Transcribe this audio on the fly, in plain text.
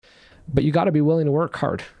But you got to be willing to work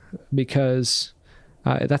hard, because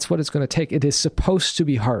that's what it's going to take. It is supposed to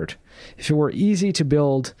be hard. If it were easy to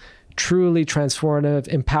build truly transformative,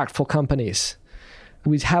 impactful companies,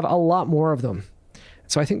 we'd have a lot more of them.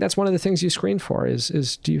 So I think that's one of the things you screen for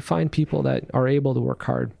is do you find people that are able to work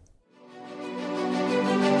hard?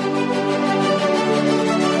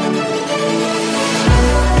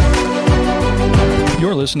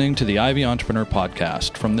 You're listening to the Ivy Entrepreneur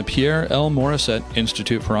Podcast from the Pierre L. Morissette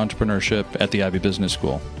Institute for Entrepreneurship at the Ivy Business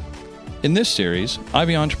School. In this series,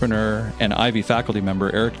 Ivy entrepreneur and Ivy faculty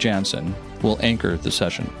member Eric Jansen will anchor the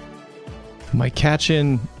session. Mike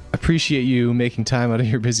Katchen, appreciate you making time out of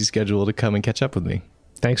your busy schedule to come and catch up with me.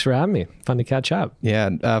 Thanks for having me. Fun to catch up.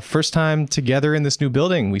 Yeah. First time together in this new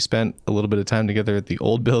building. We spent a little bit of time together at the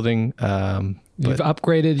old building. You've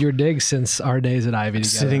upgraded your dig since our days at Ivy together.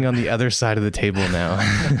 Sitting on the other side of the table now,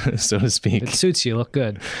 so to speak. It suits you. Look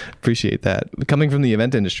good. Appreciate that. Coming from the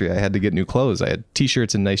event industry, I had to get new clothes. I had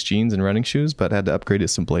t-shirts and nice jeans and running shoes, but I had to upgrade to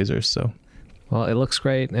some blazers. So, well, it looks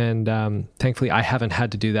great. And thankfully, I haven't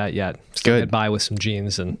had to do that yet. Still get by with some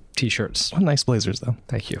jeans and t-shirts. Well, nice blazers, though.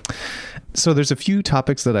 Thank you. So there's a few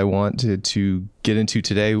topics that I wanted to get into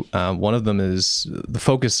today. One of them is the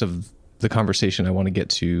focus of the conversation. I want to get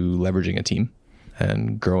to leveraging a team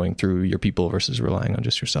and growing through your people versus relying on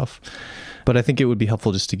just yourself. But I think it would be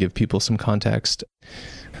helpful just to give people some context.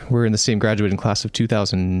 We're in the same graduating class of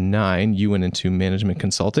 2009. You went into management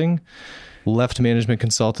consulting, left management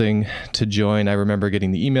consulting to join. I remember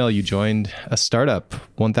getting the email. You joined a startup,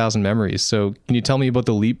 1000 Memories. So can you tell me about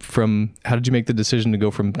the leap from, how did you make the decision to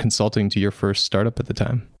go from consulting to your first startup at the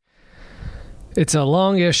time? It's a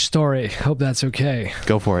longish story. Hope that's okay.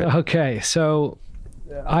 Go for it. Okay. So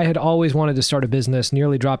I had always wanted to start a business,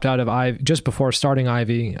 nearly dropped out of Ivy just before starting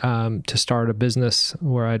Ivy to start a business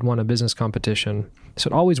where I'd won a business competition. So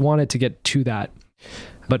I'd always wanted to get to that.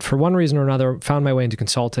 But for one reason or another, found my way into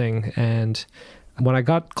consulting. And when I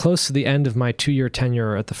got close to the end of my 2-year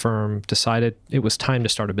tenure at the firm, decided it was time to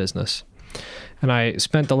start a business. And I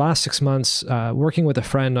spent the last 6 months working with a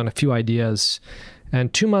friend on a few ideas.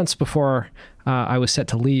 And 2 months before I was set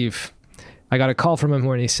to leave, I got a call from him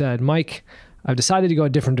when he said, "Mike, I've decided to go a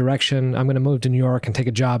different direction. I'm going to move to New York and take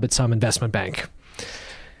a job at some investment bank."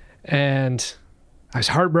 And I was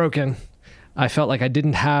heartbroken. I felt like I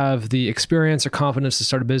didn't have the experience or confidence to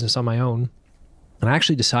start a business on my own. And I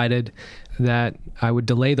actually decided that I would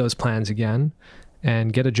delay those plans again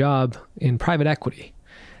and get a job in private equity.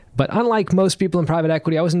 But unlike most people in private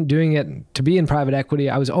equity, I wasn't doing it to be in private equity.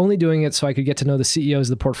 I was only doing it so I could get to know the CEOs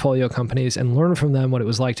of the portfolio companies and learn from them what it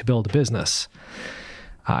was like to build a business.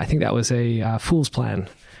 I think that was a fool's plan.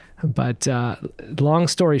 But long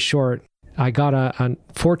story short, I got a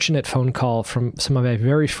fortunate phone call from some of my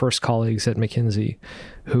very first colleagues at McKinsey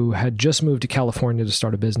who had just moved to California to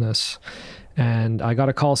start a business. And I got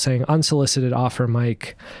a call saying, "Unsolicited offer,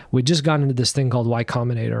 Mike. We just got into this thing called Y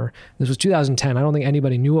Combinator." This was 2010. I don't think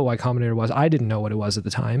anybody knew what Y Combinator was. I didn't know what it was at the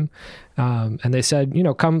time. And they said,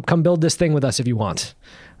 come build this thing with us if you want.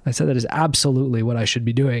 I said, that is absolutely what I should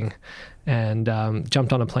be doing. And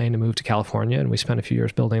jumped on a plane to move to California. And we spent a few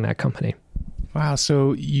years building that company. Wow.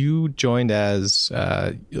 So you joined as,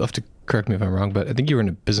 you'll have to correct me if I'm wrong, but I think you were in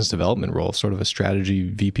a business development role, sort of a strategy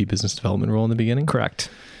VP business development role in the beginning? Correct.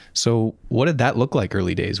 So what did that look like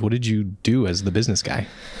early days? What did you do as the business guy?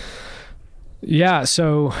 Yeah.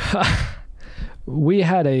 So we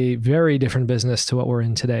had a very different business to what we're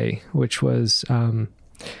in today, which was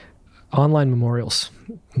online memorials,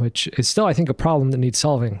 which is still, I think, a problem that needs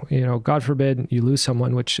solving. God forbid you lose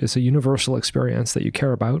someone, which is a universal experience that you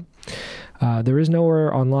care about. There is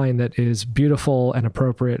nowhere online that is beautiful and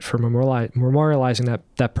appropriate for memorializing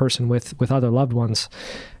that person with other loved ones.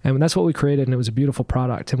 And that's what we created, and it was a beautiful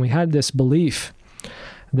product. And we had this belief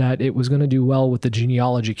that it was going to do well with the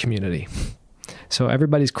genealogy community. So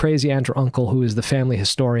everybody's crazy aunt or uncle who is the family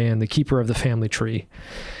historian, the keeper of the family tree.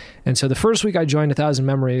 And so the first week I joined 1000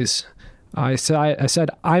 Memories, I said,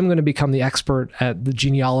 I'm going to become the expert at the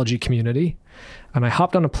genealogy community. And I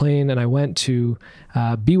hopped on a plane and I went to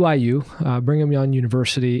BYU, Brigham Young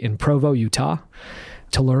University in Provo, Utah,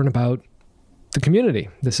 to learn about the community.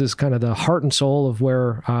 This is kind of the heart and soul of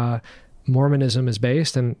where Mormonism is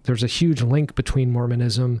based. And there's a huge link between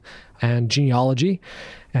Mormonism and genealogy.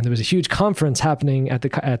 And there was a huge conference happening at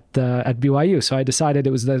BYU. So I decided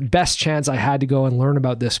it was the best chance I had to go and learn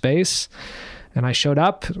about this space. And I showed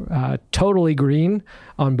up totally green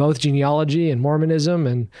on both genealogy and Mormonism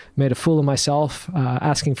and made a fool of myself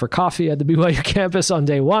asking for coffee at the BYU campus on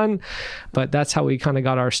day one. But that's how we kind of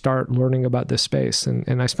got our start learning about this space.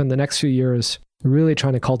 And I spent the next few years really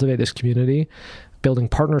trying to cultivate this community, building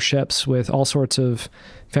partnerships with all sorts of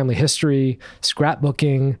family history,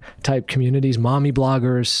 scrapbooking type communities, mommy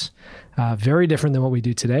bloggers, very different than what we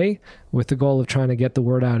do today, with the goal of trying to get the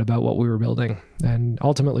word out about what we were building. And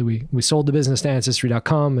ultimately, we sold the business to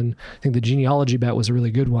Ancestry.com, and I think the genealogy bet was a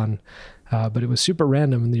really good one, but it was super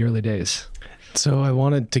random in the early days. So I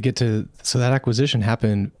wanted to get to, so that acquisition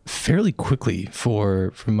happened fairly quickly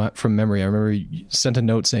from memory. I remember you sent a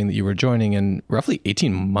note saying that you were joining, and roughly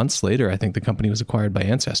 18 months later, I think the company was acquired by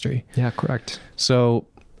Ancestry. Yeah, correct. So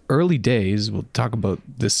early days, we'll talk about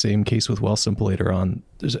this same case with Wealthsimpl later on.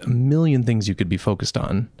 There's a million things you could be focused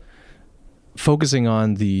on. Focusing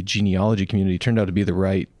on the genealogy community turned out to be the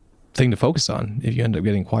right thing to focus on if you end up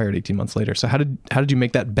getting acquired 18 months later. So how did you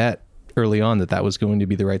make that bet early on that was going to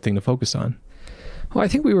be the right thing to focus on? Well, I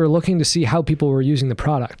think we were looking to see how people were using the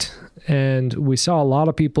product, and we saw a lot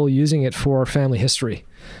of people using it for family history.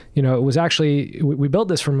 It was actually, we built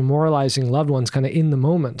this for memorializing loved ones kind of in the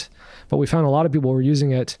moment, but we found a lot of people were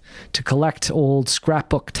using it to collect old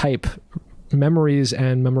scrapbook type memories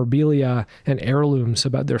and memorabilia and heirlooms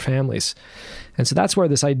about their families. And so that's where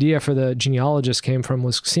this idea for the genealogist came from,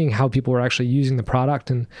 was seeing how people were actually using the product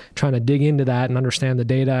and trying to dig into that and understand the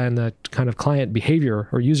data and the kind of client behavior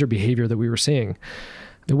or user behavior that we were seeing.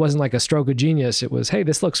 It wasn't like a stroke of genius. It was, hey,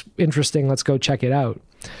 this looks interesting. Let's go check it out.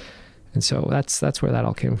 And so that's where that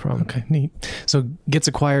all came from. Okay, neat. So gets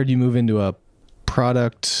acquired, you move into a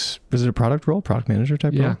product, was it a product role? Product manager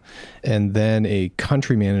type role? And then a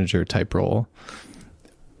country manager type role.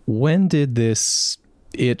 When did this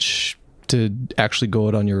itch to actually go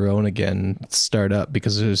out on your own again start up?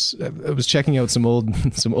 Because I was checking out some old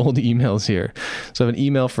emails here. So I have an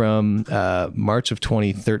email from March of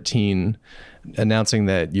 2013 announcing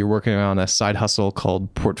that you're working on a side hustle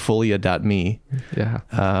called Portfolio.me.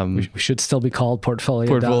 Yeah. We should still be called Portfolio.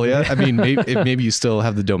 Portfolio. I mean, maybe you still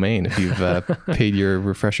have the domain if you've paid your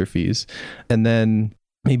refresher fees. And then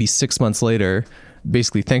maybe 6 months later,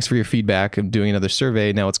 basically, thanks for your feedback. I'm doing another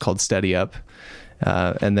survey. Now it's called Steady Up.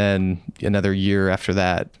 And then another year after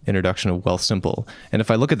that, introduction of Wealthsimpl. And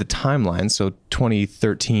if I look at the timeline, so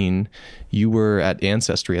 2013, you were at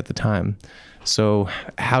Ancestry at the time. So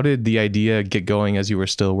how did the idea get going as you were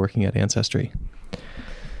still working at Ancestry?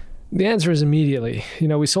 The answer is immediately.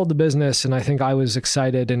 We sold the business, and I think I was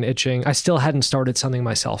excited and itching. I still hadn't started something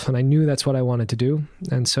myself, and I knew that's what I wanted to do.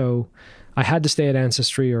 And so I had to stay at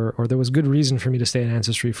Ancestry, or there was good reason for me to stay at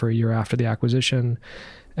Ancestry for a year after the acquisition.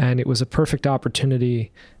 And it was a perfect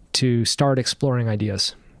opportunity to start exploring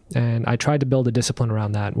ideas. And I tried to build a discipline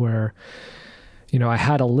around that where, I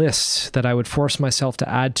had a list that I would force myself to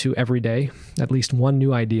add to every day, at least one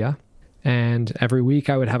new idea. And every week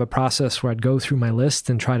I would have a process where I'd go through my list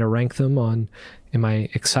and try to rank them on, am I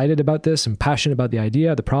excited about this? Am I passionate about the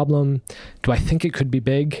idea, the problem? Do I think it could be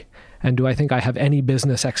big? And do I think I have any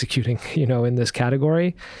business executing, in this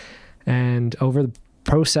category? And over the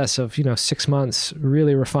process of 6 months,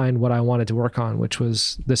 really refined what I wanted to work on, which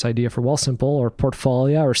was this idea for Wealthsimpl or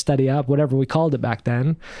Portfolio or Steady Up, whatever we called it back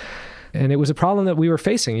then. And it was a problem that we were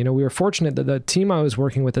facing. We were fortunate that the team I was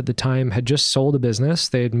working with at the time had just sold a business.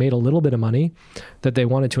 They had made a little bit of money that they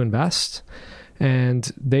wanted to invest,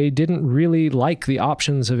 and they didn't really like the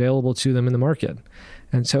options available to them in the market.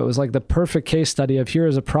 And so it was like the perfect case study of, here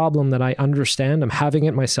is a problem that I understand. I'm having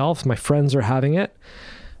it myself. My friends are having it.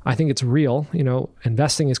 I think it's real.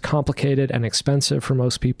 Investing is complicated and expensive for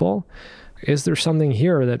most people. Is there something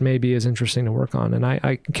here that maybe is interesting to work on? And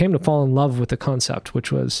I came to fall in love with the concept,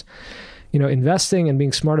 which was, investing and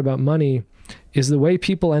being smart about money is the way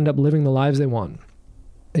people end up living the lives they want.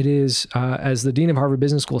 It is, as the dean of Harvard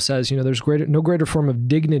Business School says, there's no greater form of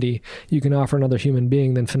dignity you can offer another human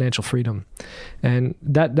being than financial freedom. And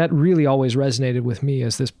that really always resonated with me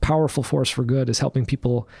as this powerful force for good, is helping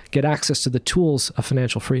people get access to the tools of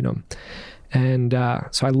financial freedom. And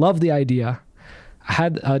so I love the idea. I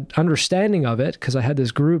had an understanding of it because I had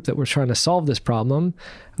this group that were trying to solve this problem.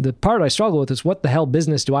 The part I struggle with is, what the hell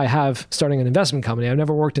business do I have starting an investment company? I've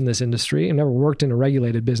never worked in this industry. I've never worked in a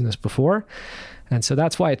regulated business before. And so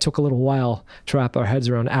that's why it took a little while to wrap our heads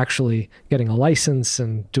around actually getting a license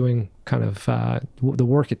and doing kind of the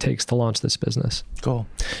work it takes to launch this business. Cool.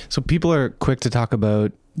 So people are quick to talk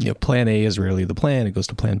about, plan A is rarely the plan. It goes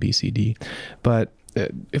to plan B, C, D. But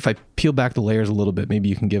if I peel back the layers a little bit, maybe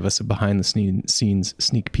you can give us a behind the scenes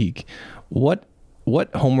sneak peek. What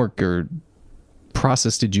homework or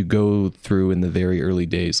process did you go through in the very early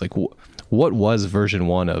days? Like what was version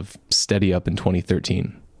 1 of Steady Up in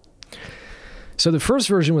 2013? So the first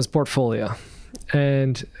version was Portfolio.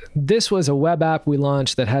 And this was a web app we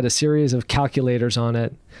launched that had a series of calculators on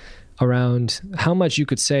it around how much you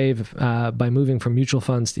could save by moving from mutual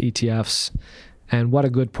funds to ETFs, and what a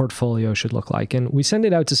good portfolio should look like. And we send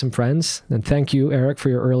it out to some friends. And thank you, Eric, for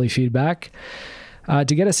your early feedback.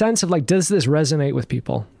 To get a sense of like, does this resonate with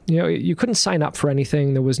people? You couldn't sign up for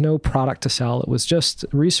anything. There was no product to sell. It was just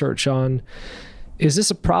research on, is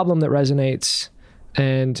this a problem that resonates?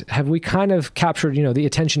 And have we kind of captured, the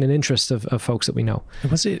attention and interest of folks that we know?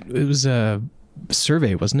 It was a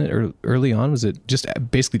survey, wasn't it? Or early on, was it just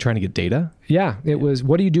basically trying to get data? Yeah, it was,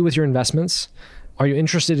 what do you do with your investments? Are you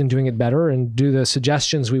interested in doing it better? And do the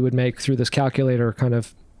suggestions we would make through this calculator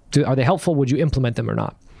are they helpful? Would you implement them or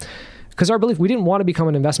not? Because our belief, we didn't want to become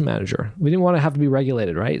an investment manager. We didn't want to have to be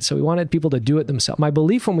regulated, right? So we wanted people to do it themselves. My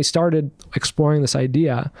belief when we started exploring this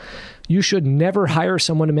idea, you should never hire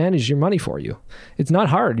someone to manage your money for you. It's not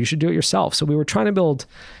hard. You should do it yourself. So we were trying to build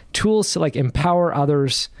tools to like empower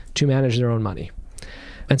others to manage their own money.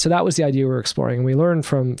 And so that was the idea we were exploring. And we learned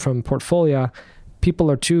from Portfolio,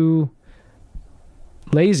 people are too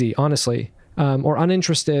lazy, honestly, or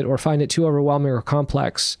uninterested, or find it too overwhelming or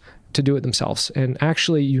complex to do it themselves. And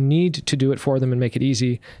actually, you need to do it for them and make it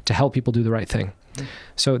easy to help people do the right thing.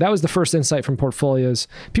 So that was the first insight from Portfolios.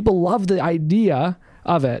 People loved the idea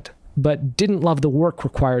of it, but didn't love the work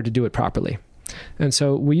required to do it properly. And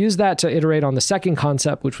so we used that to iterate on the second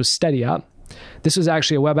concept, which was Steady Up. This was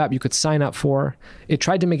actually a web app you could sign up for. It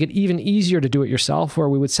tried to make it even easier to do it yourself, where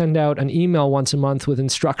we would send out an email once a month with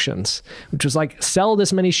instructions, which was like, sell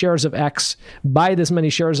this many shares of X, buy this many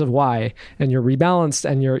shares of Y, and you're rebalanced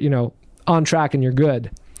and you're, on track and you're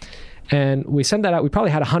good. And we sent that out. We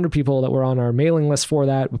probably had 100 people that were on our mailing list for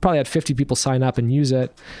that. We probably had 50 people sign up and use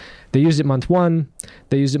it. They used it month 1,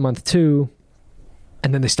 they used it month 2,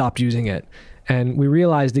 and then they stopped using it. And we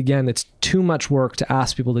realized, again, it's too much work to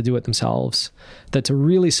ask people to do it themselves, that to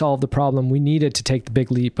really solve the problem, we needed to take the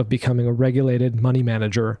big leap of becoming a regulated money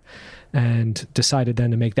manager, and decided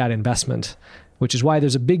then to make that investment, which is why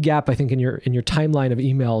there's a big gap, I think, in your timeline of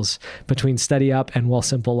emails between Steady Up and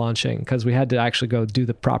Wealthsimpl launching, because we had to actually go do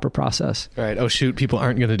the proper process. Right. Oh, shoot. People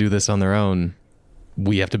aren't going to do this on their own.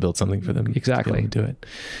 We have to build something for them. Exactly. To be able to do it.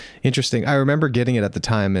 Interesting. I remember getting it at the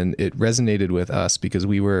time, and it resonated with us because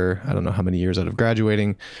we were, I don't know how many years out of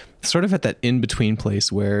graduating, sort of at that in-between place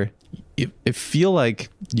where it feel like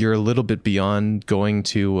you're a little bit beyond going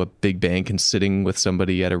to a big bank and sitting with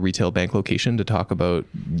somebody at a retail bank location to talk about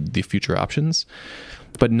the future options,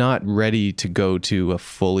 but not ready to go to a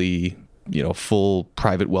fully, full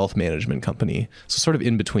private wealth management company. So sort of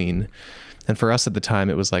in between. And for us at the time,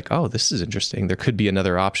 it was like, oh, this is interesting. There could be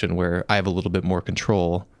another option where I have a little bit more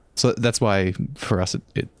control. So that's why for us,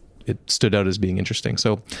 it stood out as being interesting.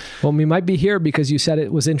 So, well, we might be here because you said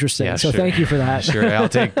it was interesting. Yeah, so sure. Thank you for that. Sure. I'll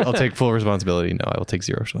take full responsibility. No, I will take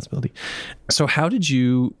zero responsibility. So how did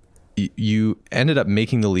you ended up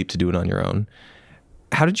making the leap to do it on your own?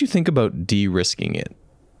 How did you think about de-risking it?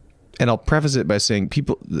 And I'll preface it by saying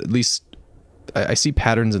people, at least I see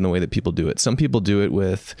patterns in the way that people do it. Some people do it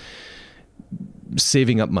with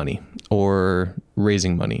saving up money or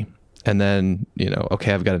raising money. And then,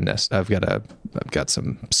 okay, I've got a nest. I've got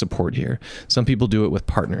some support here. Some people do it with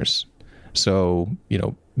partners. So,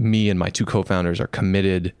 me and my 2 co-founders are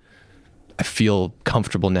committed. I feel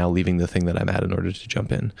comfortable now leaving the thing that I'm at in order to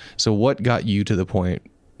jump in. So what got you to the point,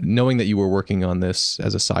 knowing that you were working on this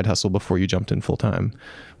as a side hustle before you jumped in full time?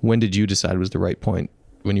 When did you decide was the right point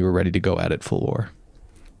when you were ready to go at it full war?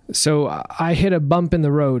 So I hit a bump in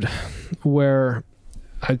the road where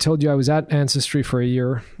I told you I was at Ancestry for a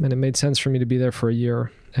year, and it made sense for me to be there for a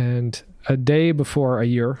year. And a day before a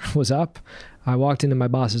year was up, I walked into my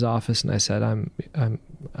boss's office and I said, I'm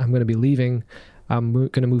going to be leaving. I'm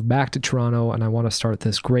going to move back to Toronto, and I want to start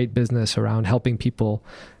this great business around helping people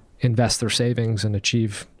invest their savings and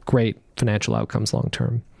achieve great financial outcomes long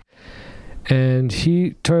term. And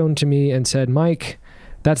he turned to me and said, Mike,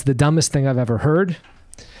 that's the dumbest thing I've ever heard.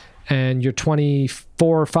 And you're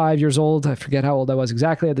 24 or 5 years old. I forget how old I was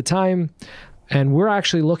exactly at the time. And we're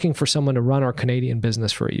actually looking for someone to run our Canadian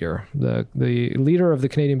business for a year. The leader of the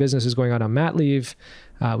Canadian business is going out on mat leave.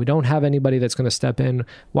 We don't have anybody that's going to step in.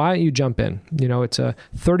 Why don't you jump in? It's a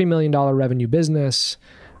 $30 million revenue business.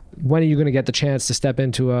 When are you going to get the chance to step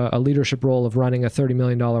into a leadership role of running a $30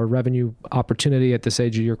 million revenue opportunity at this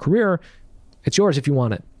age of your career? It's yours if you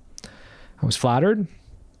want it. I was flattered.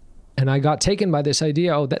 And I got taken by this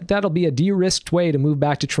idea, that'll be a de-risked way to move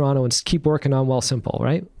back to Toronto and keep working on Wealthsimpl,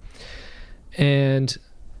 right? And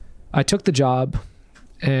I took the job,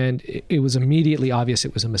 and it was immediately obvious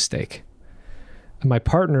it was a mistake. And my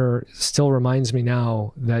partner still reminds me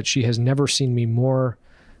now that she has never seen me more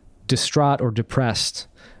distraught or depressed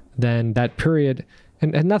than that period.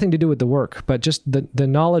 And had nothing to do with the work, but just the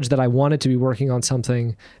knowledge that I wanted to be working on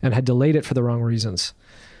something and had delayed it for the wrong reasons.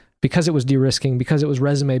 because it was de-risking, because it was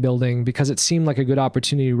resume building, because it seemed like a good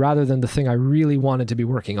opportunity rather than the thing I really wanted to be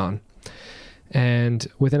working on. And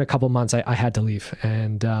within a couple months, I had to leave.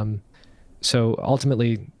 And so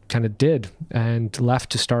ultimately kind of did, and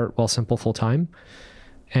left to start Wealthsimpl full time.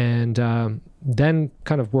 And then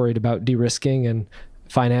kind of worried about de-risking and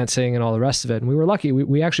financing and all the rest of it. And we were lucky.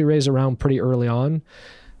 We actually raised a round pretty early on.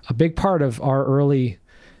 A big part of our early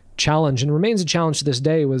challenge, and remains a challenge to this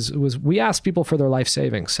day, was we asked people for their life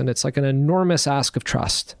savings. And it's like an enormous ask of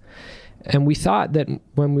trust. And we thought that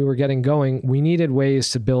when we were getting going, we needed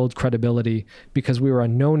ways to build credibility because we were a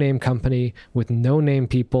no-name company with no-name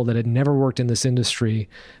people that had never worked in this industry.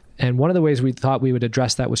 And one of the ways we thought we would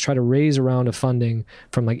address that was try to raise a round of funding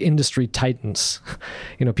from like industry titans,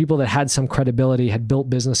 people that had some credibility, had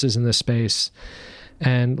built businesses in this space.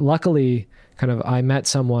 And luckily, I met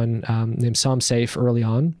someone named Sam Safe early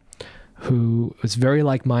on, who was very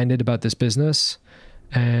like-minded about this business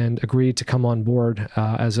and agreed to come on board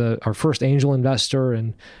as our first angel investor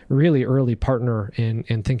and really early partner in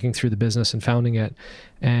thinking through the business and founding it.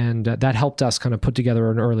 And that helped us kind of put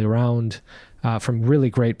together an early round from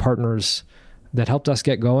really great partners that helped us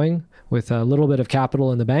get going with a little bit of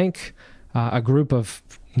capital in the bank, a group of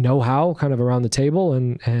know-how kind of around the table,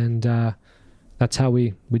 and that's how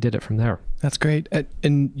we did it from there. That's great.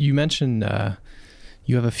 And you mentioned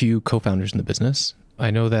you have a few co-founders in the business.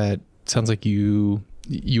 I know that sounds like you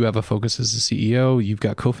have a focus as a CEO. You've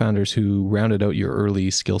got co-founders who rounded out your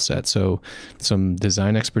early skill set. So some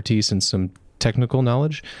design expertise and some technical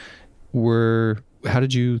knowledge. How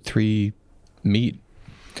did you three meet?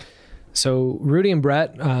 So Rudy and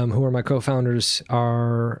Brett, who are my co-founders,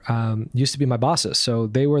 used to be my bosses. So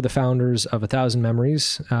they were the founders of 1,000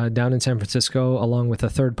 Memories down in San Francisco, along with a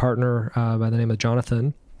third partner by the name of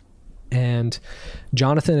Jonathan. And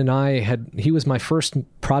Jonathan and he was my first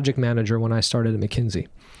project manager when I started at McKinsey.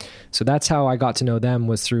 So that's how I got to know them,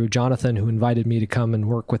 was through Jonathan, who invited me to come and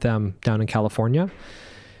work with them down in California.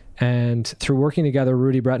 And through working together,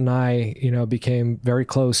 Rudy, Brett, and I, became very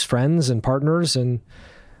close friends and partners, and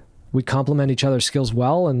we complement each other's skills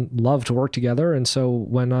well and love to work together. And so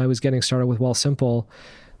when I was getting started with Wealthsimpl,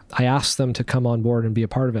 I asked them to come on board and be a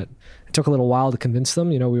part of it. It took a little while to convince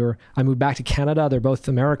them. I moved back to Canada. They're both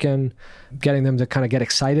American. Getting them to kind of get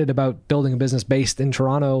excited about building a business based in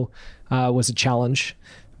Toronto was a challenge.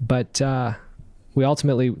 But we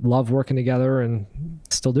ultimately love working together and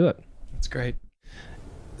still do it. That's great.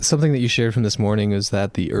 Something that you shared from this morning is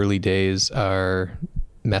that the early days are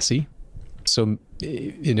messy. So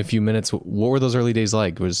in a few minutes, what were those early days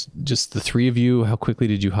like? Was just the three of you? How quickly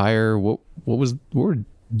did you hire? What were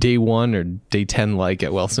day 1 or day 10 like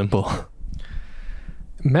at Wealthsimpl?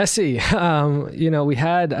 Messy. We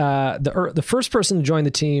had the first person to join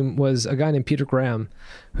the team was a guy named Peter Graham,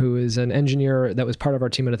 who is an engineer that was part of our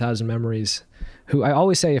team at 1,000 Memories, who I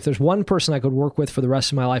always say, if there's one person I could work with for the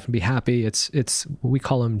rest of my life and be happy, it's we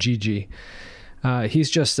call him Gigi. He's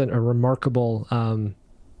just a remarkable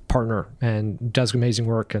partner and does amazing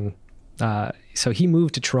work. And so he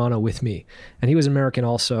moved to Toronto with me, and he was American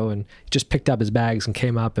also, and he just picked up his bags and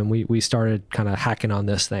came up, and we started kind of hacking on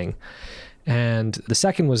this thing. And the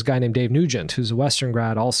second was a guy named Dave Nugent, who's a Western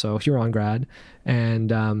grad, also Huron grad,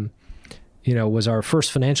 and was our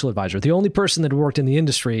first financial advisor, the only person that worked in the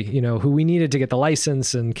industry, who we needed to get the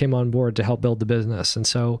license, and came on board to help build the business. And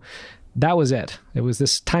so that was it. It was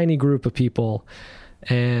this tiny group of people.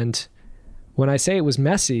 And when I say it was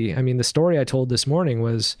messy, I mean, the story I told this morning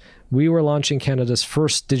was we were launching Canada's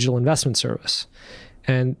first digital investment service.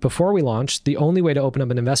 And before we launched, the only way to open up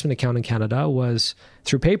an investment account in Canada was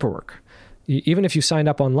through paperwork. Even if you signed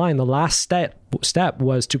up online, the last step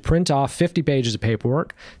was to print off 50 pages of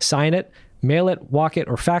paperwork, sign it, mail it, walk it,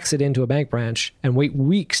 or fax it into a bank branch, and wait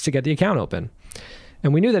weeks to get the account open.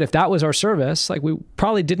 And we knew that if that was our service, we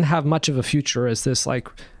probably didn't have much of a future as this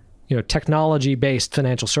technology-based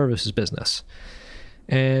financial services business.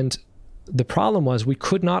 And the problem was we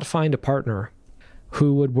could not find a partner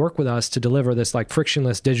who would work with us to deliver this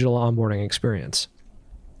frictionless digital onboarding experience.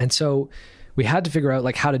 And so we had to figure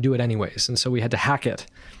out how to do it anyways. And so we had to hack it.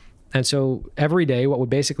 And so every day, what would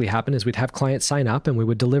basically happen is we'd have clients sign up, and we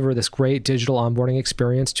would deliver this great digital onboarding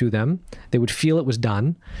experience to them. They would feel it was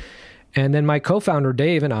done. And then my co-founder,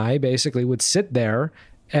 Dave, and I basically would sit there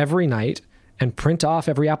every night and print off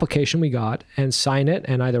every application we got and sign it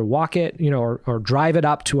and either walk it, or drive it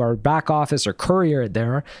up to our back office or courier it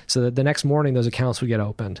there so that the next morning those accounts would get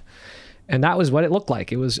opened. And that was what it looked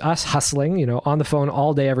like. It was us hustling, on the phone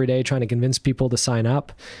all day, every day, trying to convince people to sign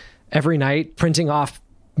up. Every night, printing off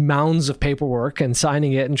mounds of paperwork and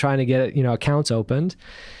signing it and trying to get accounts opened.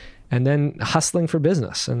 And then hustling for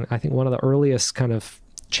business. And I think one of the earliest kind of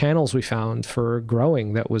channels we found for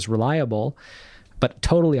growing that was reliable, but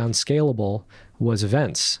totally unscalable, was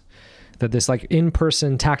events. That this like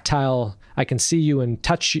in-person tactile, I can see you and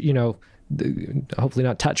touch, hopefully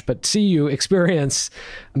not touch, but see you experience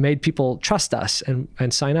made people trust us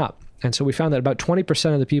and sign up. And so we found that about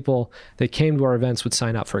 20% of the people that came to our events would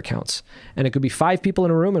sign up for accounts. And it could be 5 people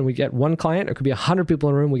in a room and we get 1 client, or it could be 100 people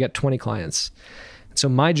in a room, we get 20 clients. And so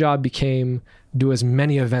my job became do as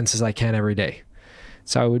many events as I can every day.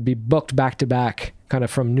 So I would be booked back to back, kind of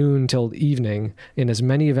from noon till evening, in as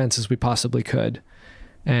many events as we possibly could.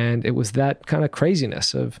 And it was that kind of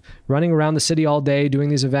craziness of running around the city all day, doing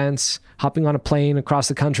these events, hopping on a plane across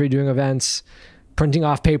the country, doing events, printing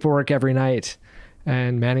off paperwork every night,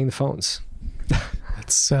 and manning the phones.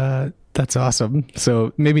 That's awesome.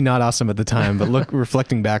 So maybe not awesome at the time, but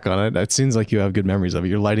reflecting back on it, it seems like you have good memories of it.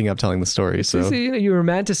 You're lighting up telling the story. So you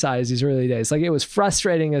romanticize these early days. Like, it was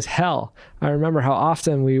frustrating as hell. I remember how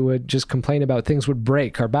often we would just complain about things would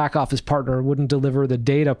break. Our back office partner wouldn't deliver the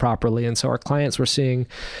data properly. And so our clients were seeing,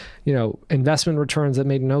 investment returns that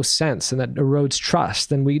made no sense and that erodes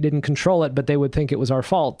trust. And we didn't control it, but they would think it was our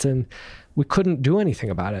fault. And we couldn't do anything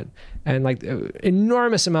about it. And like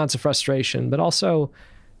enormous amounts of frustration, but also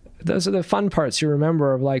those are the fun parts you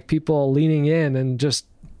remember of like people leaning in and just,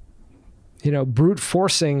 brute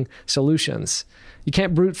forcing solutions. You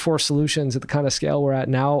can't brute force solutions at the kind of scale we're at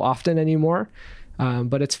now often anymore.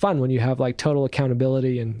 But it's fun when you have like total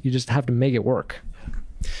accountability and you just have to make it work.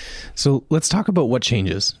 So let's talk about what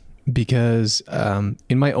changes. Because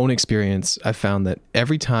in my own experience, I found that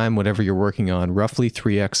every time whatever you're working on, roughly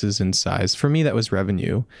 3x's in size, for me, that was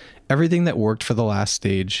revenue. Everything that worked for the last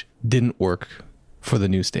stage didn't work for the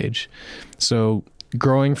new stage. So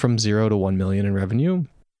growing from 0 to 1 million in revenue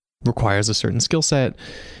requires a certain skill set.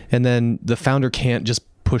 And then the founder can't just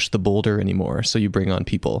push the boulder anymore. So you bring on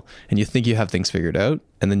people and you think you have things figured out.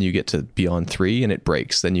 And then you get to beyond 3 and it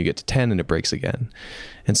breaks. Then you get to 10 and it breaks again.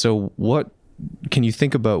 And so can you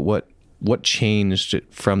think about what changed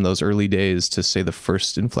from those early days to, say, the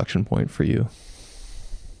first inflection point for you?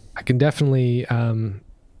 I can definitely,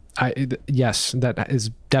 yes, that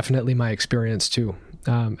is definitely my experience too.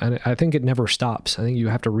 And I think it never stops. I think you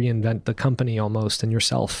have to reinvent the company almost and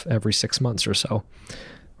yourself every 6 months or so,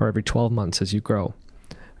 or every 12 months as you grow.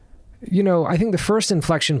 I think the first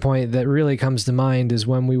inflection point that really comes to mind is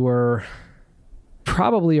when we were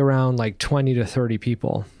probably around like 20 to 30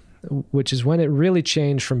 people, which is when it really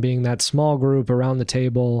changed from being that small group around the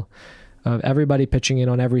table of everybody pitching in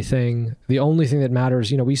on everything. The only thing that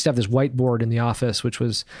matters, we used to have this whiteboard in the office,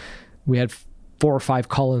 we had 4 or 5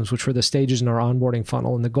 columns, which were the stages in our onboarding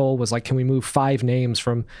funnel. And the goal was like, can we move 5 names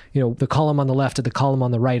from, the column on the left to the column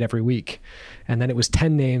on the right every week? And then it was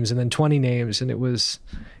 10 names and then 20 names. And it was,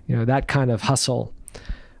 that kind of hustle.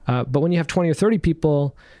 But when you have 20 or 30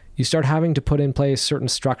 people, you start having to put in place certain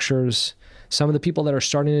structures. Some of the people that are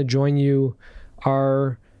starting to join you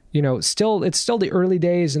are, it's still the early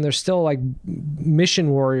days and they're still like mission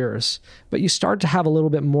warriors, but you start to have a little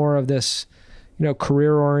bit more of this,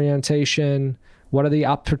 career orientation. What are the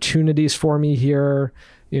opportunities for me here?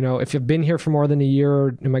 If you've been here for more than a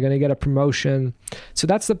year, am I going to get a promotion? So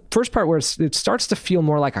that's the first part where it starts to feel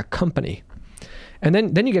more like a company. And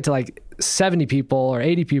then you get to like 70 people or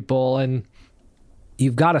 80 people and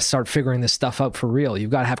you've got to start figuring this stuff out for real.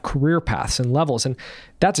 You've got to have career paths and levels. And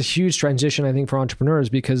that's a huge transition, I think, for entrepreneurs,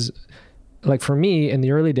 because like for me in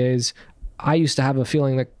the early days, I used to have a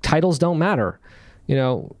feeling that titles don't matter.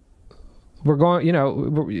 We're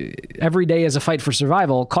going, every day is a fight for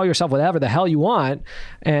survival. Call yourself whatever the hell you want.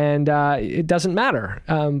 And it doesn't matter.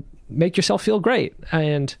 Make yourself feel great.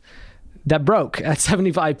 And that broke at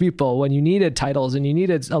 75 people when you needed titles and you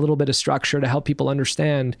needed a little bit of structure to help people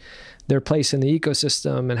understand their place in the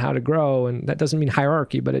ecosystem and how to grow. And that doesn't mean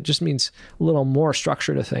hierarchy, but it just means a little more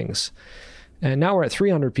structure to things. And now we're at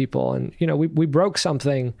 300 people. And, we broke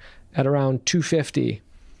something at around 250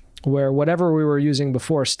 where whatever we were using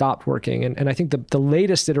before stopped working. And I think the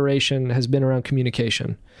latest iteration has been around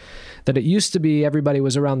communication. That it used to be everybody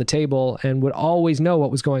was around the table and would always know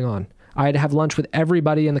what was going on. I had to have lunch with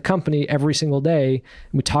everybody in the company every single day,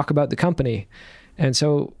 and we talk about the company. And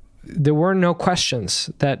so there were no questions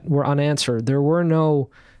that were unanswered. There were no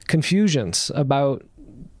confusions about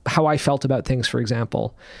how I felt about things, for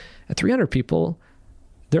example. At 300 people,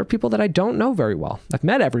 there are people that I don't know very well. I've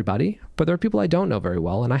met everybody, but there are people I don't know very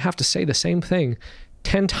well. And I have to say the same thing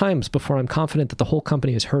 10 times before I'm confident that the whole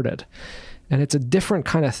company has heard it. And it's a different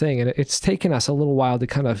kind of thing. And it's taken us a little while to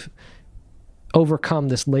kind of overcome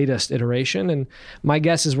this latest iteration. And my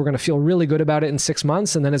guess is we're going to feel really good about it in 6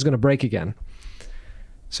 months, and then it's going to break again.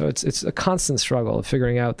 So it's a constant struggle of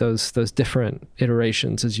figuring out those different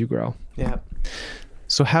iterations as you grow. Yeah.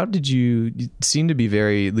 So how did you seem to be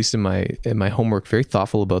very, at least in my homework, very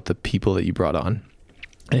thoughtful about the people that you brought on.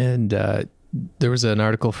 And there was an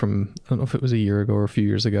article from, I don't know if it was a year ago or a few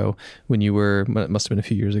years ago, when you were, it must have been a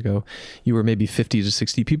few years ago, you were maybe 50 to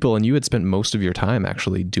 60 people, and you had spent most of your time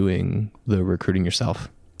actually doing the recruiting yourself.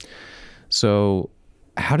 So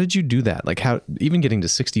how did you do that? Like, how, even getting to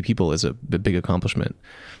 60 people is a big accomplishment.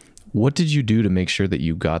 What did you do to make sure that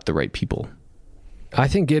you got the right people? I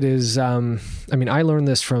think it is, I learned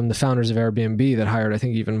this from the founders of Airbnb that hired, I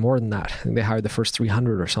think, even more than that. I think they hired the first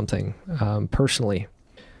 300 or something personally.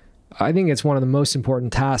 I think it's one of the most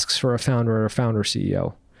important tasks for a founder or a founder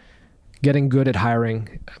CEO. Getting good at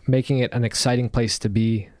hiring, making it an exciting place to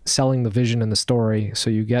be, selling the vision and the story so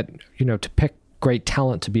you get, to pick great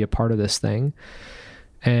talent to be a part of this thing.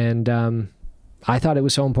 And I thought it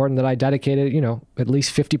was so important that I dedicated, at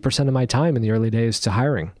least 50% of my time in the early days to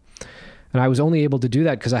hiring. And I was only able to do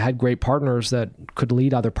that because I had great partners that could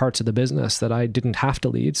lead other parts of the business that I didn't have to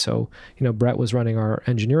lead. So, Brett was running our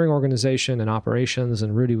engineering organization and operations,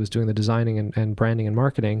 and Rudy was doing the designing and branding and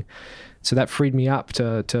marketing. So that freed me up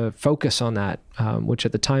to focus on that, which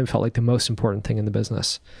at the time felt like the most important thing in the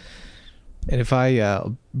business. And if I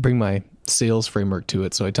bring my sales framework to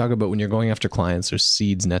it, so I talk about when you're going after clients, there's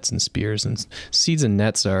seeds, nets, and spears. And seeds and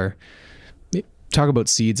nets talk about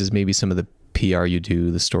seeds as maybe some of the PR you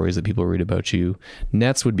do, the stories that people read about you.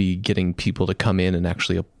 Nets would be getting people to come in and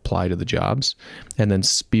actually apply to the jobs. And then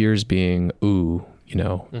spears being,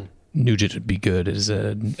 Nugent would be good as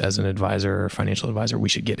an advisor or financial advisor. We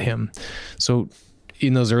should get him. So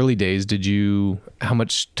in those early days, how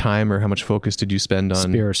much time or how much focus did you spend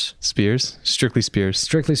on spears? Spears? Strictly spears.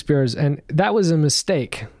 Strictly spears. And that was a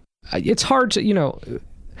mistake. It's hard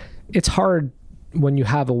to, it's hard when you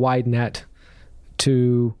have a wide net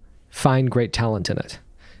to find great talent in it.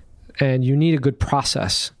 And you need a good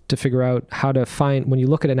process to figure out how to find, when you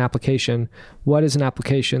look at an application, what is an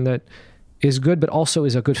application that is good, but also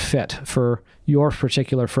is a good fit for your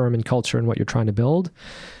particular firm and culture and what you're trying to build.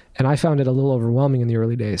 And I found it a little overwhelming in the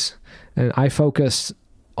early days. And I focused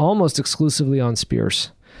almost exclusively on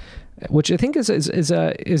spears, which I think is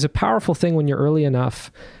a powerful thing when you're early enough.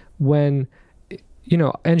 When,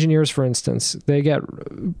 engineers, for instance, they get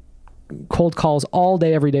cold calls all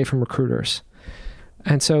day, every day from recruiters.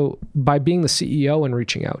 And so by being the CEO and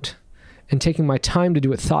reaching out and taking my time to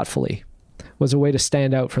do it thoughtfully was a way to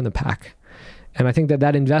stand out from the pack. And I think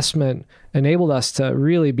that investment enabled us to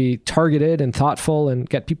really be targeted and thoughtful and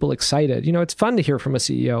get people excited. It's fun to hear from a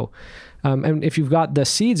CEO. And if you've got the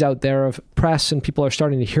seeds out there of press and people are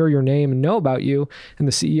starting to hear your name and know about you, and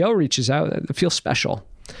the CEO reaches out, it feels special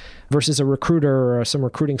versus a recruiter or some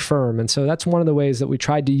recruiting firm. And so that's one of the ways that we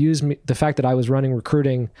tried to use the fact that I was running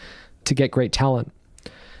recruiting to get great talent.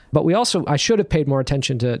 But I should have paid more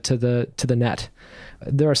attention to the net.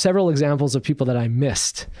 There are several examples of people that I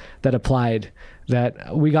missed that applied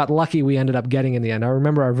that we got lucky we ended up getting in the end. I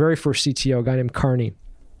remember our very first CTO, a guy named Carney,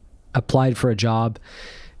 applied for a job.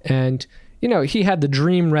 And, he had the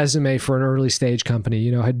dream resume for an early stage company,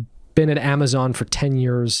 had been at Amazon for 10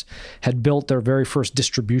 years, had built their very first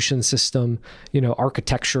distribution system,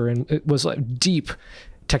 architecture, and it was like deep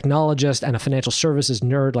technologist and a financial services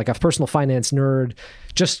nerd, like a personal finance nerd,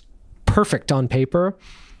 just perfect on paper.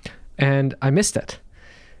 And I missed it.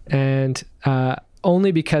 And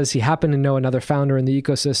only because he happened to know another founder in the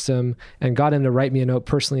ecosystem and got him to write me a note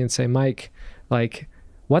personally and say, Mike,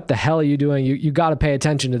 what the hell are you doing? You got to pay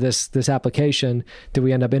attention to this application. Did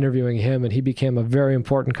we end up interviewing him? And he became a very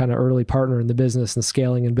important kind of early partner in the business and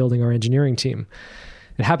scaling and building our engineering team.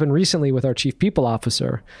 It happened recently with our chief people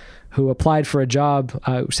officer, who applied for a job,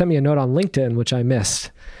 sent me a note on LinkedIn, which I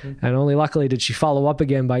missed. Mm-hmm. And only luckily did she follow up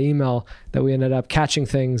again by email that we ended up catching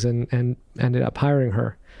things and ended up hiring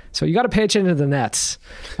her. So you got to pay attention to the nets.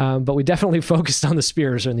 But we definitely focused on the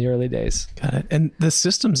spears in the early days. Got it. And the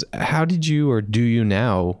systems, how did you, or do you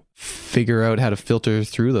now, figure out how to filter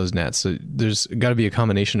through those nets? So there's got to be a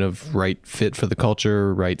combination of right fit for the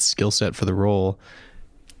culture, right skill set for the role.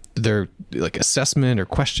 They're like assessment or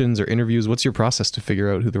questions or interviews. What's your process to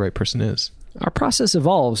figure out who the right person is? Our process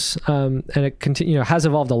evolves, and it has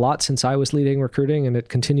evolved a lot since I was leading recruiting, and it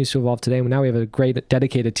continues to evolve today. Now we have a great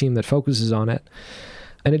dedicated team that focuses on it.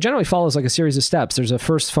 And it generally follows like a series of steps. There's a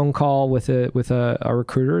first phone call with our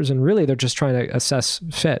recruiters, and really they're just trying to assess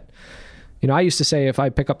fit. I used to say if I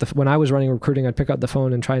pick up when I was running recruiting, I'd pick up the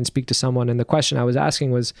phone and try and speak to someone. And the question I was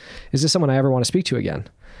asking was, is this someone I ever want to speak to again?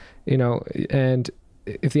 And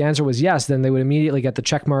if the answer was yes, then they would immediately get the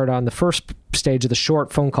check mark on the first stage of the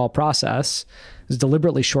short phone call process. It's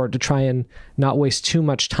deliberately short to try and not waste too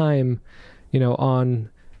much time, on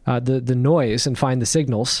the noise and find the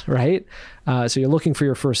signals, right? So you're looking for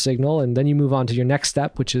your first signal, and then you move on to your next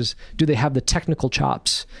step, which is, do they have the technical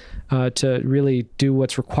chops to really do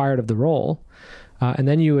what's required of the role? And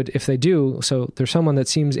then you would, if they do, so there's someone that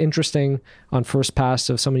seems interesting on first pass,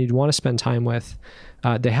 of someone you'd want to spend time with,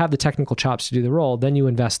 they have the technical chops to do the role, then you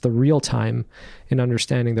invest the real time in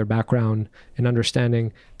understanding their background and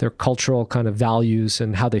understanding their cultural kind of values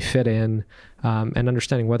and how they fit in, and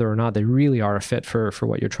understanding whether or not they really are a fit for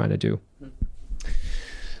what you're trying to do.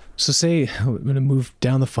 So say, I'm going to move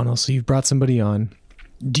down the funnel. So you've brought somebody on.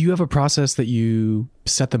 Do you have a process that you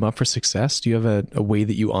set them up for success? Do you have a way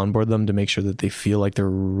that you onboard them to make sure that they feel like they're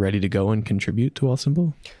ready to go and contribute to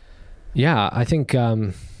Wealthsimpl? Yeah, I think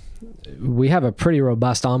we have a pretty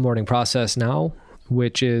robust onboarding process now,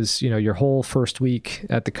 which is, your whole first week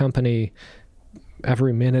at the company,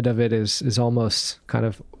 every minute of it is almost kind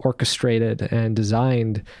of orchestrated and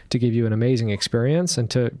designed to give you an amazing experience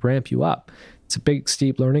and to ramp you up. It's a big,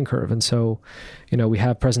 steep learning curve. And so, we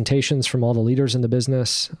have presentations from all the leaders in the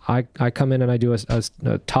business. I come in and I do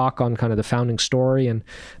a talk on kind of the founding story and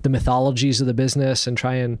the mythologies of the business,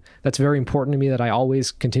 and that's very important to me that I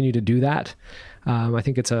always continue to do that. I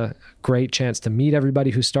think it's a great chance to meet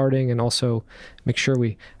everybody who's starting, and also make sure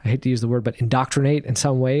I hate to use the word, but indoctrinate in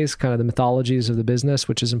some ways kind of the mythologies of the business,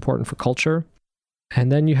 which is important for culture. And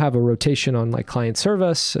then you have a rotation on like client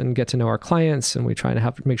service and get to know our clients. And we try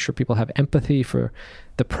to make sure people have empathy for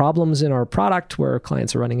the problems in our product where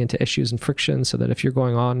clients are running into issues and friction, so that if you're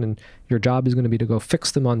going on and your job is going to be to go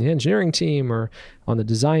fix them on the engineering team or on the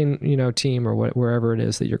design, team or wherever it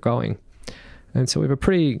is that you're going. And so we have a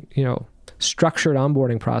pretty, structured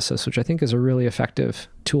onboarding process, which I think is a really effective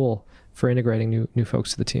tool for integrating new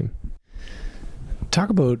folks to the team. Talk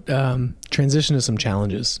about transition to some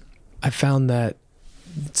challenges. I found that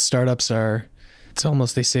startups it's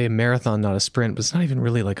almost, they say a marathon, not a sprint, but it's not even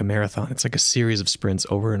really like a marathon. It's like a series of sprints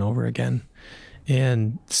over and over again.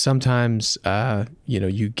 And sometimes,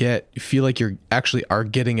 you feel like you're actually are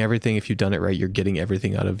getting everything. If you've done it right, you're getting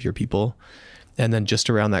everything out of your people. And then just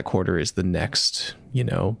around that quarter is the next,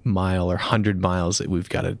 mile or 100 miles that we've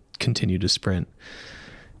got to continue to sprint.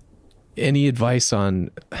 Any advice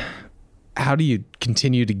on how do you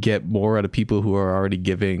continue to get more out of people who are already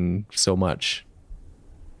giving so much?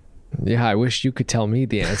 Yeah, I wish you could tell me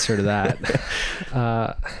the answer to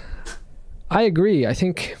that. I agree. I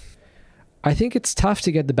think it's tough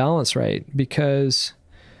to get the balance right, because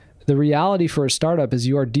the reality for a startup is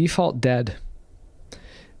you are default dead.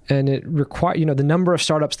 And it the number of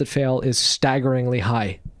startups that fail is staggeringly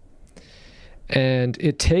high. And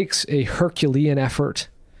it takes a Herculean effort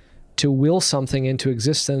to will something into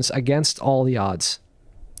existence against all the odds.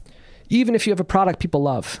 Even if you have a product people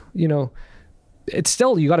love, it's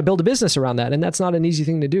still, you got to build a business around that. And that's not an easy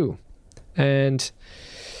thing to do. And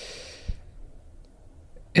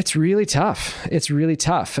it's really tough.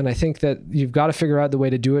 And I think that you've got to figure out the way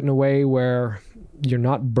to do it in a way where you're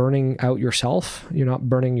not burning out yourself. You're not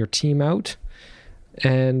burning your team out.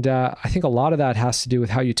 And I think a lot of that has to do with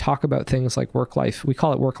how you talk about things like work-life. We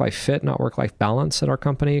call it work-life fit, not work-life balance at our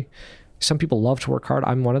company. Some people love to work hard.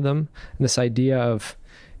 I'm one of them. And this idea of,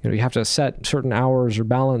 you have to set certain hours or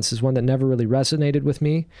balance is one that never really resonated with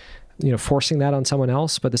me, forcing that on someone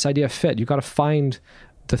else. But this idea of fit, you've got to find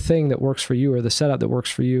the thing that works for you, or the setup that works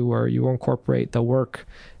for you, where you incorporate the work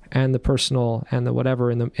and the personal and the whatever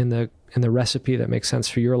in the recipe that makes sense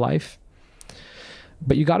for your life.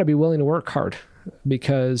 But you got to be willing to work hard,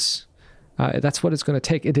 because that's what it's going to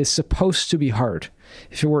take. It is supposed to be hard.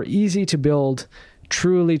 If it were easy to build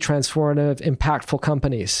truly transformative, impactful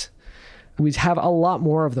companies, we'd have a lot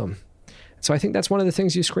more of them. So I think that's one of the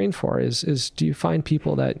things you screen for is do you find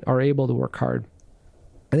people that are able to work hard?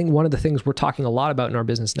 I think one of the things we're talking a lot about in our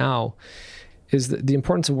business now is the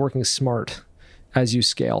importance of working smart as you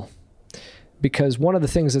scale. Because one of the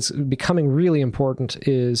things that's becoming really important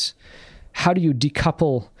is, how do you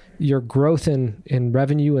decouple your growth in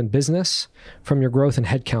revenue and business from your growth in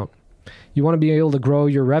headcount? You want to be able to grow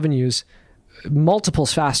your revenues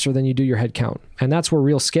multiples faster than you do your headcount. And that's where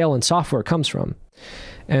real scale in software comes from.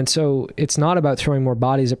 And so it's not about throwing more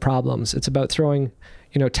bodies at problems. It's about throwing,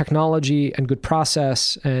 technology and good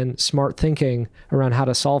process and smart thinking around how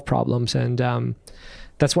to solve problems. And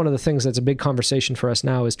that's one of the things that's a big conversation for us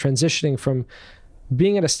now, is transitioning from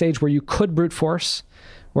being at a stage where you could brute force,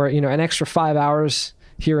 where, an extra 5 hours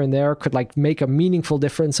here and there could make a meaningful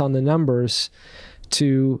difference on the numbers,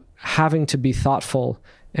 to having to be thoughtful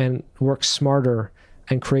and work smarter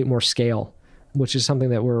and create more scale. which is something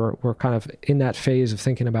that we're kind of in that phase of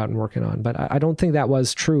thinking about and working on. But I don't think that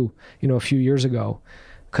was true, a few years ago,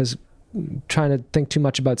 because trying to think too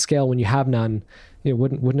much about scale when you have none,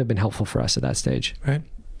 wouldn't have been helpful for us at that stage. Right.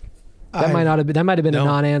 That might have been no. a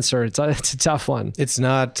non-answer. It's a tough one. It's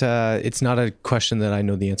not a question that I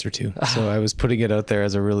know the answer to. So I was putting it out there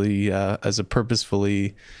as a really, as a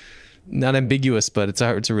purposefully, not ambiguous, but it's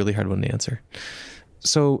a really hard one to answer.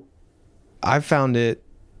 So I've found it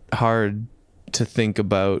hard to think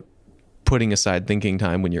about putting aside thinking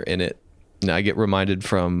time when you're in it. Now I get reminded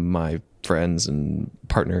from my friends and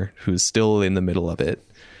partner who's still in the middle of it,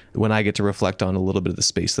 when I get to reflect on a little bit of the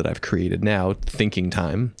space that I've created now, thinking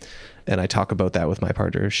time, and I talk about that with my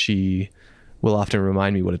partner, she will often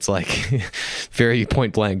remind me what it's like, very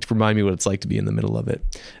point blank, remind me what it's like to be in the middle of it.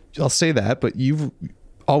 I'll say that, but you've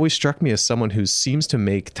always struck me as someone who seems to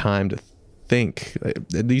make time to think.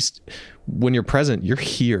 At least when you're present, you're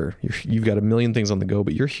here. You've got a million things on the go,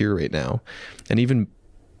 but you're here right now. And even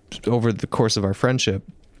over the course of our friendship,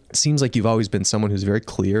 it seems like you've always been someone who's very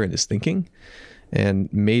clear in his thinking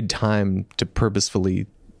and made time to purposefully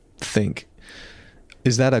think.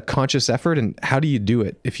 Is that a conscious effort? And how do you do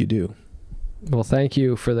it if you do? Well, thank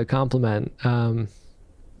you for the compliment.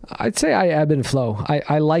 I'd say I ebb and flow.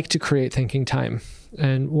 I like to create thinking time.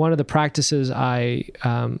 And one of the practices I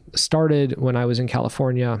started when I was in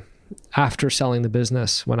California after selling the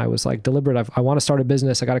business, when I was like deliberate, I want to start a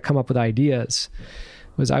business, I got to come up with ideas,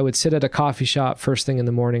 was I would sit at a coffee shop first thing in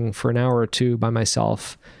the morning for an hour or two by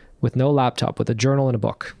myself with no laptop, with a journal and a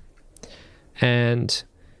book. And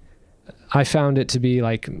I found it to be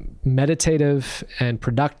like meditative and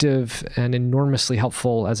productive and enormously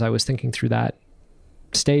helpful as I was thinking through that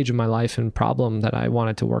stage of my life and problem that I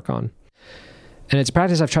wanted to work on. And it's a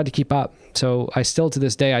practice I've tried to keep up. So I still, to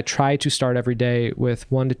this day, I try to start every day with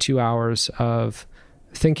 1 to 2 hours of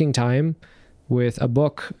thinking time with a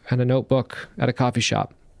book and a notebook at a coffee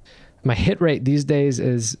shop. My hit rate these days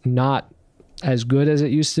is not as good as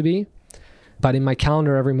it used to be, but in my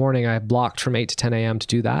calendar every morning, I have blocked from 8 to 10 a.m. to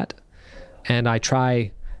do that. And I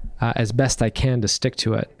try as best I can to stick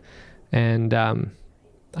to it. And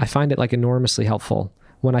I find it like enormously helpful.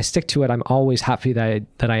 When I stick to it, I'm always happy that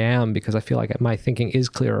I am, because I feel like my thinking is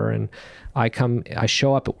clearer, and I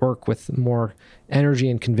show up at work with more energy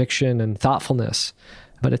and conviction and thoughtfulness.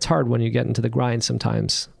 But it's hard when you get into the grind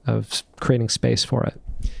sometimes of creating space for it.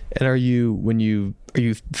 And are you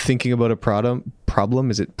thinking about a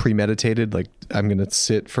problem? Is it premeditated? Like, I'm going to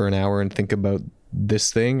sit for an hour and think about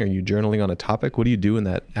this thing? Are you journaling on a topic? What do you do in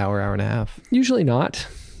that hour and a half? Usually not.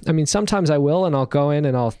 I mean, sometimes I will, and I'll go in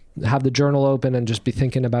and I'll have the journal open and just be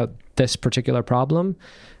thinking about this particular problem.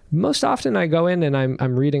 Most often I go in and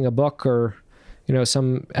I'm reading a book or,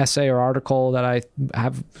 some essay or article that I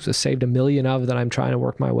have saved 1 million of that I'm trying to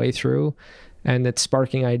work my way through, and it's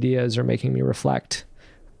sparking ideas or making me reflect.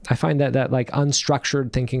 I find that like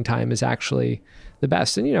unstructured thinking time is actually the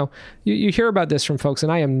best. And, you hear about this from folks,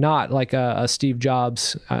 and I am not like a Steve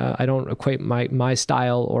Jobs. I don't equate my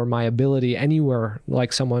style or my ability anywhere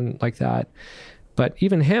like someone like that. But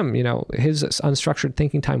even him, his unstructured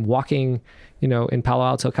thinking time, walking, in Palo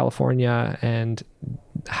Alto, California, and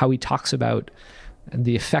how he talks about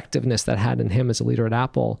the effectiveness that had in him as a leader at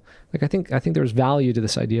Apple. Like, I think there's value to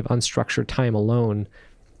this idea of unstructured time alone,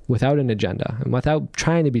 without an agenda and without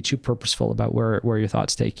trying to be too purposeful about where your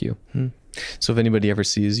thoughts take you. So if anybody ever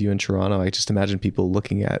sees you in Toronto, I just imagine people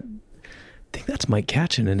looking at, I think that's Mike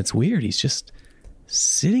Katchen, and it's weird. He's just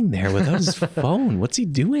sitting there without his phone. What's he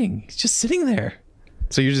doing? He's just sitting there.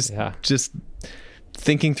 So you're just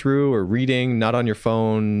thinking through or reading, not on your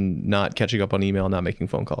phone, not catching up on email, not making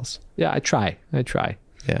phone calls. Yeah, I try.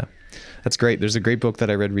 Yeah, that's great. There's a great book that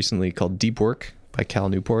I read recently called Deep Work by Cal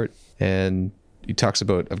Newport. And he talks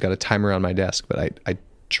about, I've got a timer on my desk, but I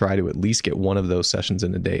try to at least get one of those sessions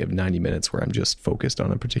in a day of 90 minutes where I'm just focused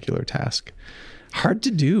on a particular task. Hard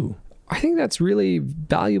to do. I think that's really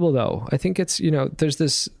valuable, though. I think it's, there's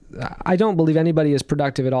this, I don't believe anybody is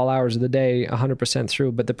productive at all hours of the day 100%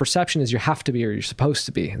 through, but the perception is you have to be or you're supposed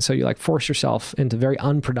to be. And so you like force yourself into very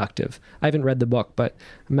unproductive. I haven't read the book, but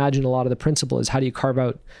imagine a lot of the principle is how do you carve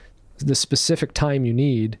out the specific time you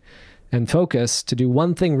need and focus to do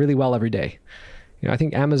one thing really well every day. I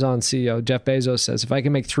think Amazon CEO Jeff Bezos says, if I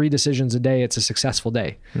can make 3 decisions a day, it's a successful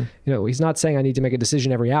day. He's not saying I need to make a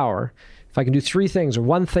decision every hour. If I can do 3 things or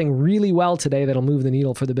one thing really well today that'll move the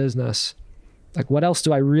needle for the business, like what else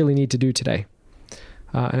do I really need to do today?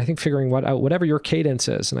 And I think figuring out whatever your cadence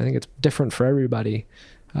is, and I think it's different for everybody,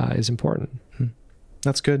 is important.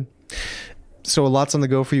 That's good. So a lot's on the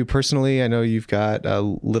go for you personally. I know you've got a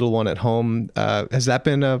little one at home. Has that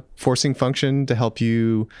been a forcing function to help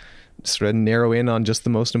you sort of narrow in on just the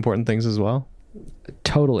most important things as well?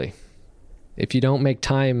 Totally. If you don't make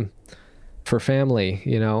time for family,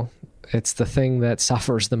 it's the thing that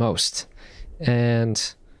suffers the most.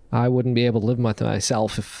 And I wouldn't be able to live with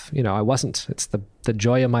myself if, I wasn't. It's the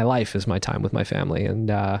joy of my life is my time with my family.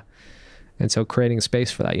 And so creating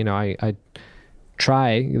space for that, I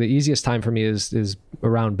try, the easiest time for me is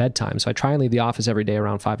around bedtime. So I try and leave the office every day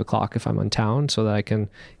around 5:00 if I'm in town, so that I can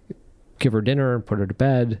give her dinner and put her to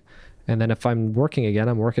bed. And then if I'm working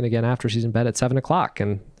again after she's in bed at 7:00.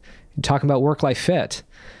 And talking about work-life fit,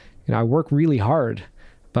 I work really hard,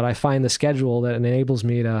 but I find the schedule that enables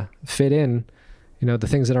me to fit in, the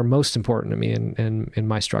things that are most important to me in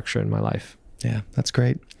my structure in my life. Yeah, that's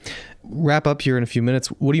great. Wrap up here in a few minutes.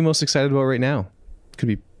 What are you most excited about right now? Could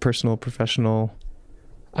be personal, professional.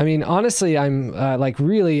 I mean, honestly, I'm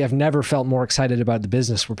really, I've never felt more excited about the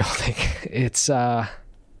business we're building. It's,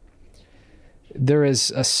 there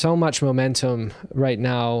is so much momentum right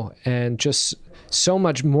now and just so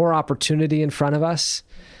much more opportunity in front of us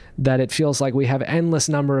that it feels like we have endless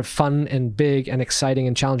number of fun and big and exciting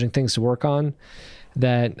and challenging things to work on,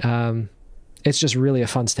 that it's just really a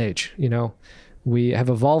fun stage. We have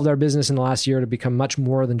evolved our business in the last year to become much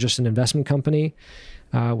more than just an investment company.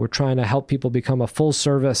 We're trying to help people become a full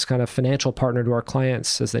service kind of financial partner to our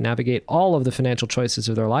clients as they navigate all of the financial choices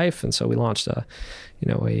of their life. And so we launched a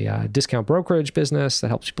discount brokerage business that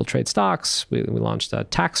helps people trade stocks. We launched a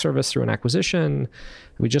tax service through an acquisition.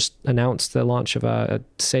 We just announced the launch of a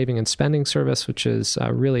saving and spending service, which is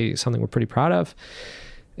really something we're pretty proud of.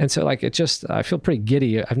 And so I feel pretty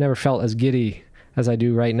giddy. I've never felt as giddy as I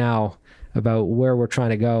do right now about where we're trying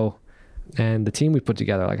to go and the team we put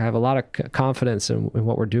together. I have a lot of confidence in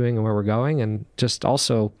what we're doing and where we're going, and just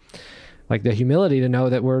also the humility to know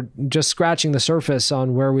that we're just scratching the surface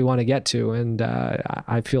on where we want to get to. And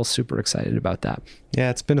I feel super excited about that.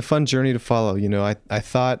 Yeah, it's been a fun journey to follow. I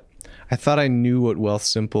thought I knew what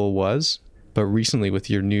Wealthsimpl was, but recently with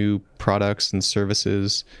your new products and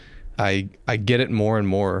services, I get it more and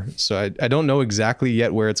more. So I don't know exactly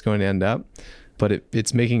yet where it's going to end up, but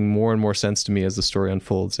it's making more and more sense to me as the story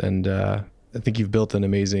unfolds. And I think you've built an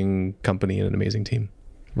amazing company and an amazing team.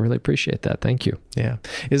 Really appreciate that. Thank you. Yeah.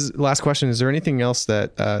 Last question, is there anything else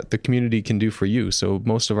that the community can do for you? So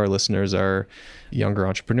most of our listeners are younger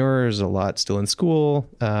entrepreneurs, a lot still in school,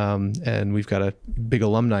 and we've got a big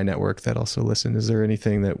alumni network that also listen. Is there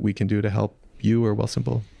anything that we can do to help you or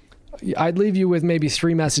Wealthsimpl? I'd leave you with maybe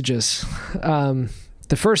 3 messages.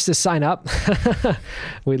 The first is sign up.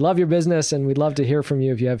 We love your business and we'd love to hear from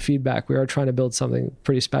you if you have feedback. We are trying to build something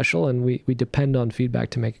pretty special and we depend on feedback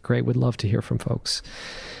to make it great. We'd love to hear from folks.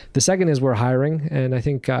 The second is we're hiring, and I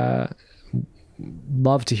think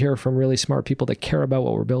love to hear from really smart people that care about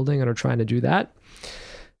what we're building and are trying to do that.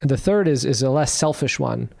 And the third is a less selfish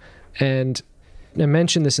one. And I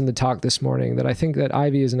mentioned this in the talk this morning, that I think that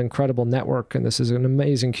Ivy is an incredible network and this is an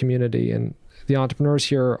amazing community, and the entrepreneurs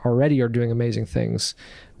here already are doing amazing things.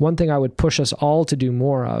 One thing I would push us all to do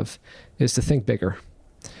more of is to think bigger.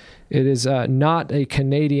 It is not a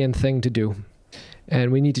Canadian thing to do,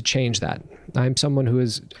 and we need to change that. I'm someone who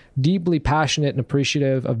is deeply passionate and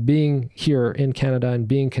appreciative of being here in Canada and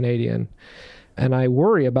being Canadian. And I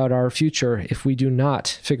worry about our future if we do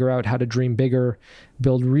not figure out how to dream bigger,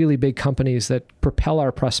 build really big companies that propel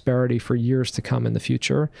our prosperity for years to come in the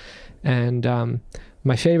future. And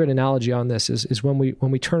my favorite analogy on this is when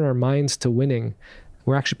we turn our minds to winning,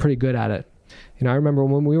 we're actually pretty good at it. I remember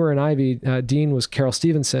when we were in Ivy, Dean was Carol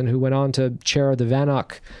Stevenson, who went on to chair the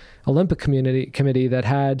VANOC Olympic committee that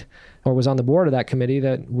had, or was on the board of that committee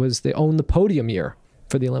that was the own the podium year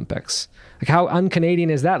for the Olympics. How un-Canadian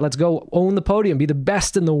is that? Let's go own the podium, be the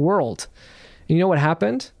best in the world. And you know what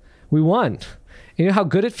happened? We won. You know how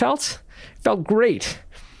good it felt? It felt great.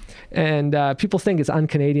 And people think it's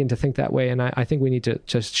un-Canadian to think that way. And I think we need to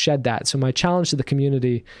just shed that. So my challenge to the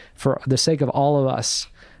community, for the sake of all of us,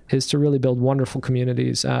 is to really build wonderful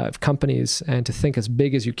communities of companies and to think as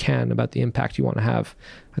big as you can about the impact you want to have.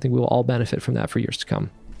 I think we will all benefit from that for years to come.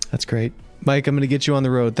 That's great. Mike, I'm going to get you on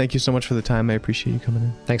the road. Thank you so much for the time. I appreciate you coming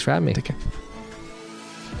in. Thanks for having me. Take care.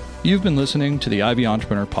 You've been listening to the Ivy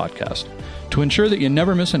Entrepreneur Podcast. To ensure that you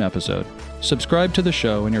never miss an episode, subscribe to the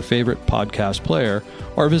show in your favorite podcast player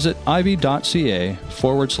or visit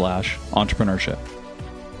ivy.ca/entrepreneurship.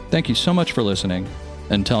 Thank you so much for listening.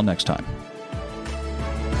 Until next time.